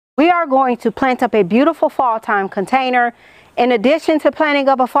are going to plant up a beautiful fall time container. In addition to planting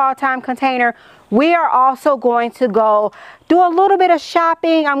up a fall time container, we are also going to go do a little bit of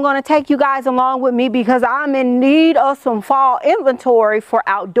shopping. I'm going to take you guys along with me because I'm in need of some fall inventory for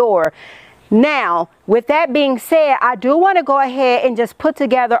outdoor. Now, with that being said, I do want to go ahead and just put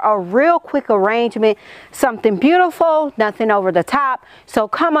together a real quick arrangement, something beautiful, nothing over the top. So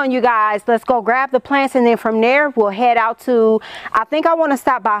come on, you guys, let's go grab the plants, and then from there we'll head out to, I think I want to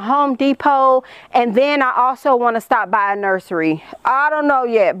stop by Home Depot, and then I also want to stop by a nursery. I don't know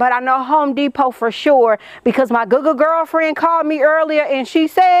yet, but I know Home Depot for sure because my good girlfriend called me earlier and she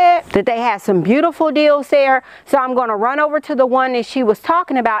said that they had some beautiful deals there. So I'm going to run over to the one that she was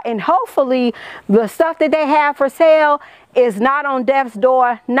talking about, and hopefully the stuff that they have for sale is not on death's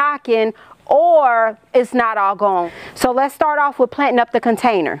door knocking, or it's not all gone. So let's start off with planting up the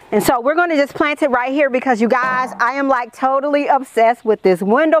container. And so we're going to just plant it right here because, you guys, I am like totally obsessed with this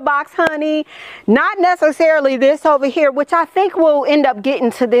window box, honey. Not necessarily this over here, which I think we'll end up getting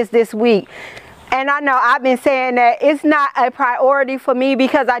to this week. And I know I've been saying that it's not a priority for me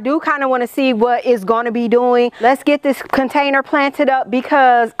because I do kind of want to see what it's going to be doing. Let's get this container planted up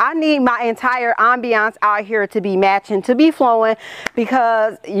because I need my entire ambiance out here to be matching, to be flowing,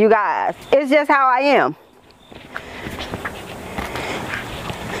 because, you guys, it's just how I am.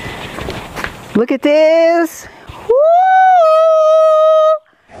 Look at this. Woo!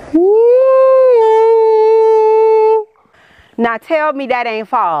 Woo! Now tell me that ain't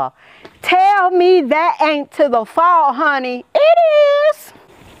fall. Tell me that ain't to the fall, honey. It is.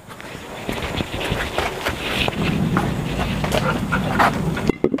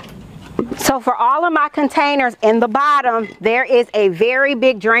 So for all of my containers in the bottom, there is a very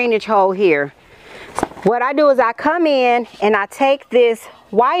big drainage hole here. What I do is I come in and I take this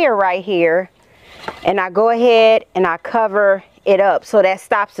wire right here and I go ahead and I cover it up so that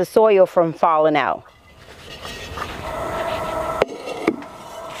stops the soil from falling out.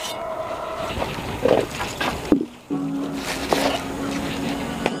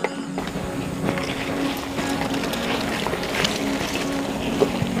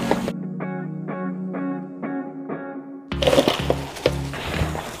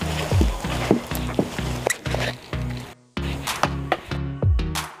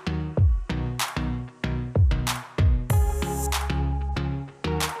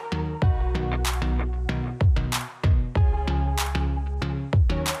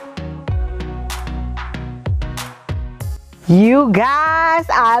 You guys,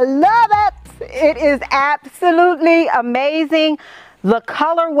 I love it. It is absolutely amazing. The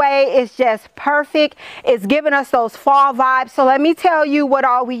colorway is just perfect. It's giving us those fall vibes. So let me tell you what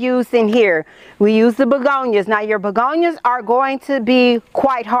all we used in here. We used the begonias. Now your begonias are going to be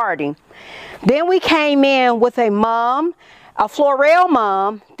quite hardy. Then we came in with a mum, a floral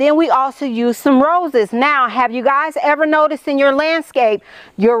mum. Then we also used some roses. Now, have you guys ever noticed in your landscape,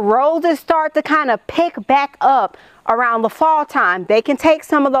 your roses start to kind of pick back up around the fall time? They can take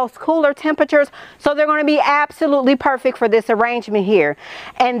some of those cooler temperatures, so they're going to be absolutely perfect for this arrangement here.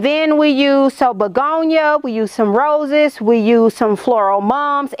 And then we use some begonia, we use some roses, we use some floral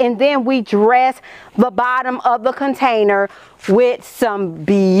mums, and then we dress the bottom of the container with some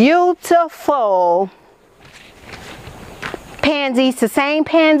beautiful pansies, the same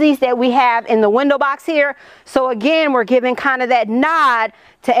pansies that we have in the window box here. So again, we're giving kind of that nod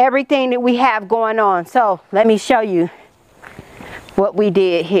to everything that we have going on. So let me show you what we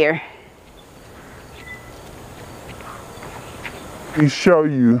did here. Let me show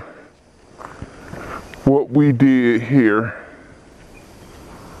you what we did here.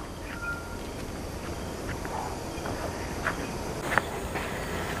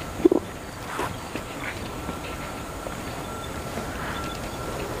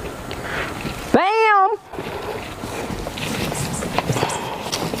 Bam!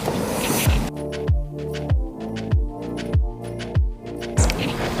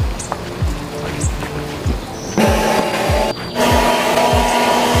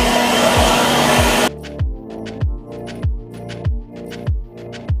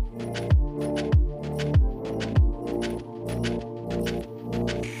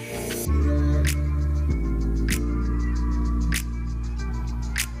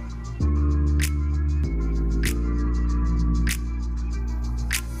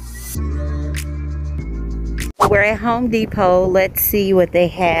 We're at Home Depot. Let's see what they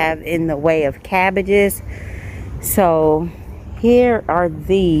have in the way of cabbages. So here are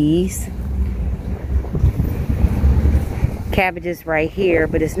these cabbages right here,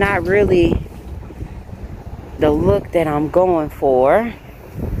 but it's not really the look that I'm going for.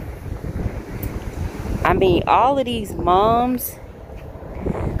 I mean, all of these mums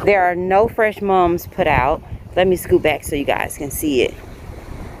There are no fresh mums put out. Let me scoot back so you guys can see it.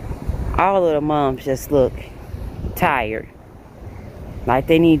 All of the mums just look tired, like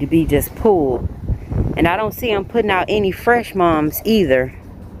they need to be just pulled. And I don't see them putting out any fresh mums either.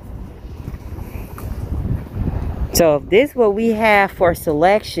 So if this is what we have for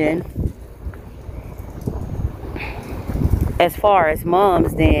selection as far as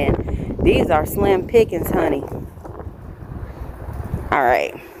mums, then these are slim pickings, honey. All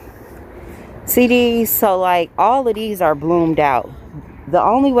right, see these? So like all of these are bloomed out. The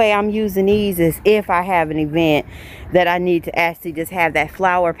only way I'm using these is if I have an event that I need to actually just have that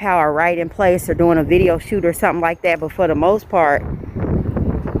flower power right in place, or doing a video shoot or something like that. But for the most part,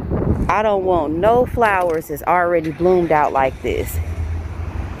 I don't want no flowers that's already bloomed out like this.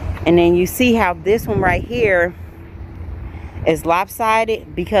 And then you see how this one right here is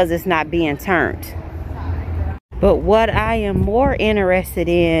lopsided because it's not being turned. But what I am more interested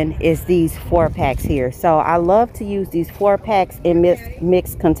in is these 4-packs here. So I love to use these 4-packs in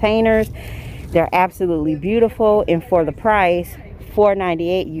mixed containers. They're absolutely beautiful, and for the price,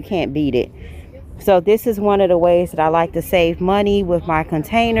 $4.98, you can't beat it. So this is one of the ways that I like to save money with my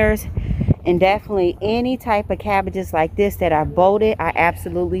containers. And definitely any type of cabbages like this that I bolted, I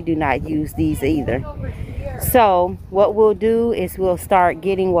absolutely do not use these either. So what we'll do is we'll start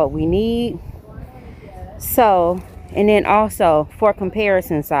getting what we need. So, and then also for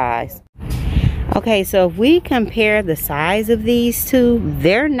comparison size. Okay, so if we compare the size of these two,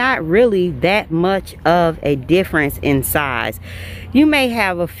 they're not really that much of a difference in size. You may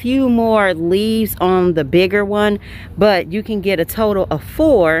have a few more leaves on the bigger one, but you can get a total of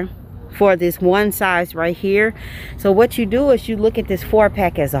 4 for this one size right here. So what you do is you look at this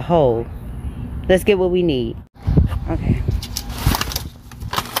 4-pack as a whole. Let's get what we need. Okay.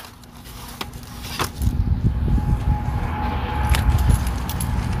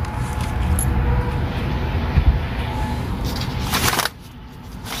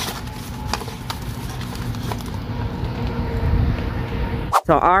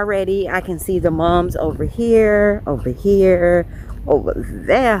 So already I can see the mums over here, over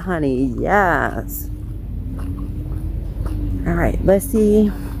there, honey. Yes. All right, let's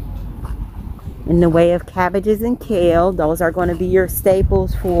see. In the way of cabbages and kale, those are going to be your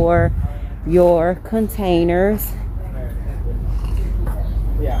staples for your containers.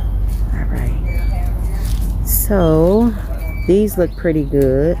 All right. So these look pretty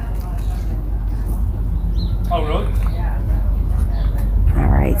good. Oh, really? All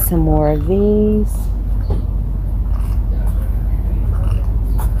right, some more of these.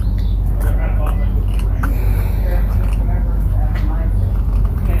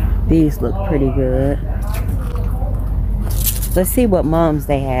 These look pretty good. Let's see what mums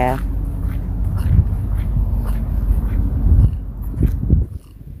they have.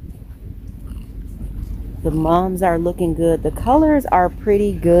 The mums are looking good. The colors are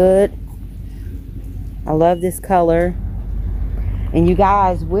pretty good. I love this color. And you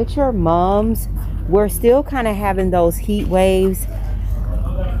guys, with your mums, we're still kind of having those heat waves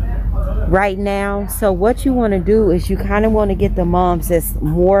right now. So what you want to do is you kind of want to get the mums that's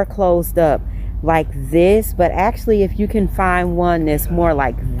more closed up like this. But actually, if you can find one that's more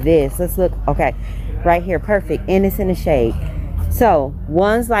like this, let's look. Okay, right here, perfect, and it's in the shade. So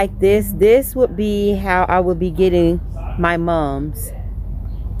ones like this would be how I would be getting my mums,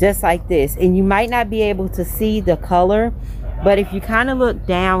 just like this. And you might not be able to see the color, but if you kind of look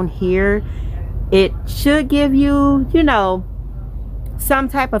down here, it should give you, you know, some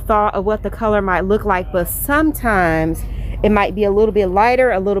type of thought of what the color might look like. But sometimes it might be a little bit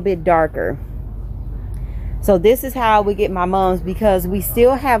lighter, a little bit darker. So this is how we get my mums, because we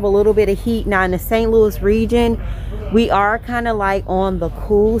still have a little bit of heat. Now in the St. Louis region, we are kind of like on the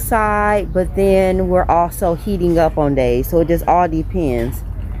cool side, but then we're also heating up on days. So it just all depends.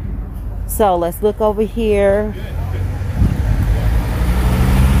 So let's look over here.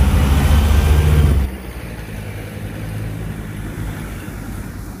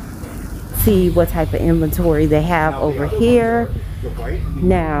 See what type of inventory they have over here.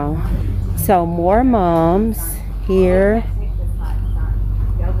 Now, so more mums here,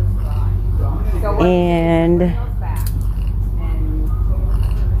 and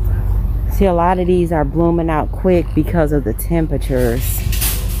see a lot of these are blooming out quick because of the temperatures,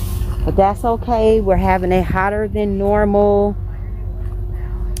 but that's okay. We're having a hotter than normal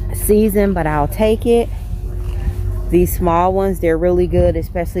season, but I'll take it. These small ones, they're really good,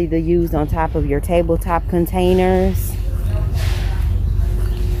 especially to use on top of your tabletop containers.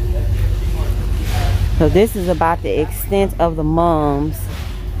 So this is about the extent of the mums.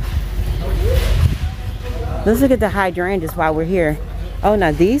 Let's look at the hydrangeas while we're here. Oh,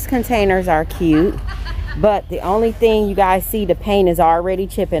 now these containers are cute, but the only thing you guys see, the paint is already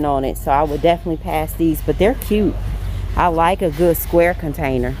chipping on it, so I would definitely pass these, but they're cute. I like a good square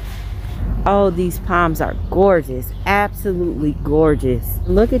container. Oh, these palms are gorgeous, absolutely gorgeous.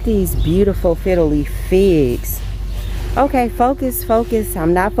 Look at these beautiful fiddle leaf figs. Okay, focus, focus.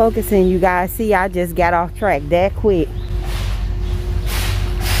 I'm not focusing, you guys. See, I just got off track that quick.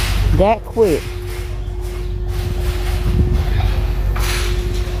 That quick.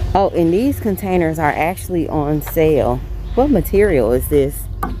 Oh, and these containers are actually on sale. What material is this?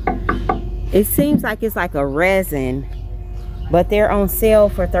 It seems like it's like a resin, but they're on sale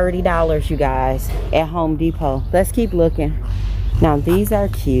for $30, you guys, at Home Depot. Let's keep looking. Now, these are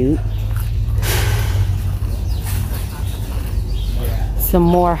cute. Some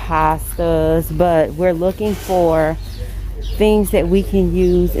more hostas, but we're looking for things that we can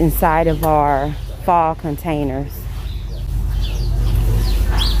use inside of our fall containers.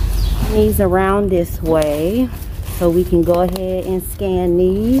 These around this way, so we can go ahead and scan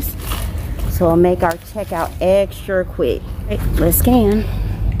these. So I'll make our checkout extra quick. Okay, let's scan.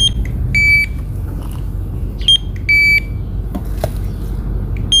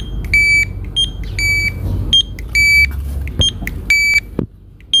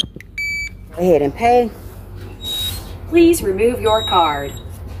 Go ahead and pay. Please remove your card.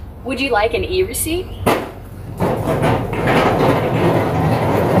 Would you like an e-receipt?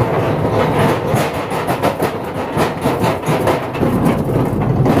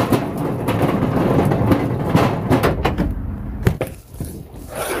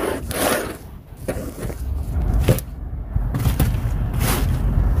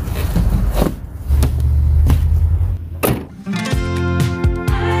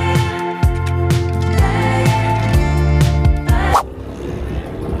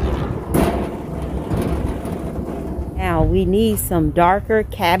 We need some darker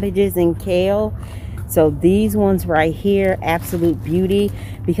cabbages and kale, so these ones right here, absolute beauty,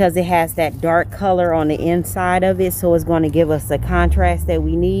 because it has that dark color on the inside of it, so it's going to give us the contrast that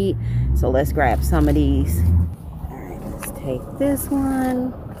we need. So let's grab some of these. All right, let's take this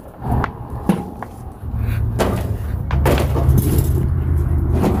one.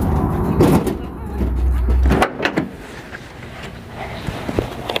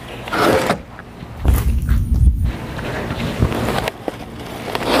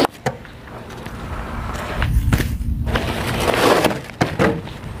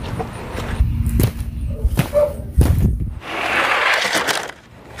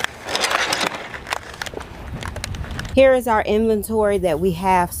 Here is our inventory that we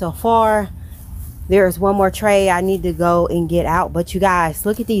have so far. There's one more tray I need to go and get out, but you guys,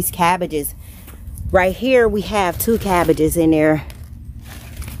 look at these cabbages. Right here we have 2 cabbages in there.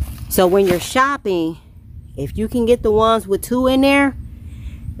 So when you're shopping, if you can get the ones with 2 in there,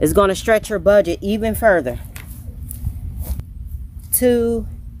 it's going to stretch your budget even further. 2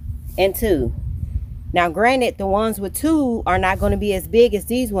 and 2. Now granted, the ones with 2 are not going to be as big as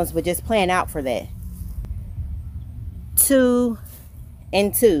these ones, but just plan out for that. 2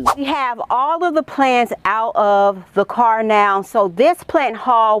 and 2. We have all of the plants out of the car now. So this plant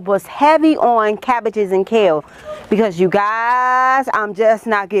haul was heavy on cabbages and kale, because you guys, I'm just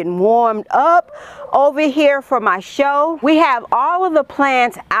not getting warmed up over here for my show. We have all of the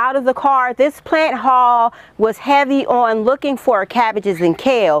plants out of the car. This plant haul was heavy on looking for cabbages and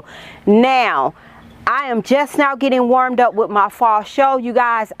kale. Now I am just now getting warmed up with my fall show. You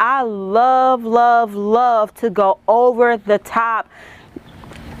guys, I love, love, love to go over the top.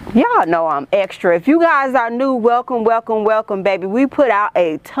 Y'all know I'm extra. If you guys are new, welcome, welcome, welcome, baby. We put out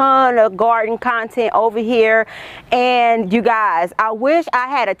a ton of garden content over here. And you guys, I wish I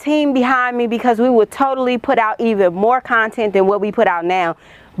had a team behind me, because we would totally put out even more content than what we put out now.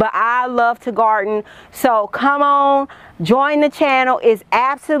 But I love to garden, so come on, join the channel. It's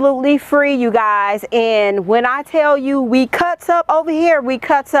absolutely free, you guys. And when I tell you we cuts up over here, we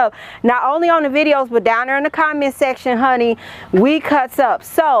cuts up not only on the videos, but down there in the comment section, honey, we cuts up.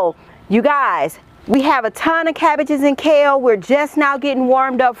 So you guys, we have a ton of cabbages and kale. We're just now getting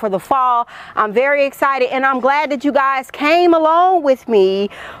warmed up for the fall. I'm very excited, and I'm glad that you guys came along with me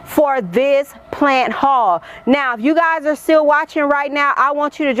for this plant haul. Now, if you guys are still watching right now, I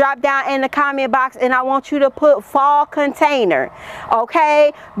want you to drop down in the comment box, and I want you to put fall container,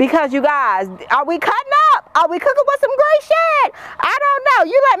 okay? Because you guys, are we cutting up? Are we cooking with some great shit? I don't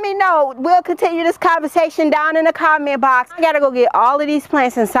know. You let me know. We'll continue this conversation down in the comment box. I gotta go get all of these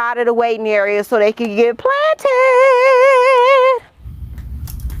plants inside of the waiting area so they can get planted.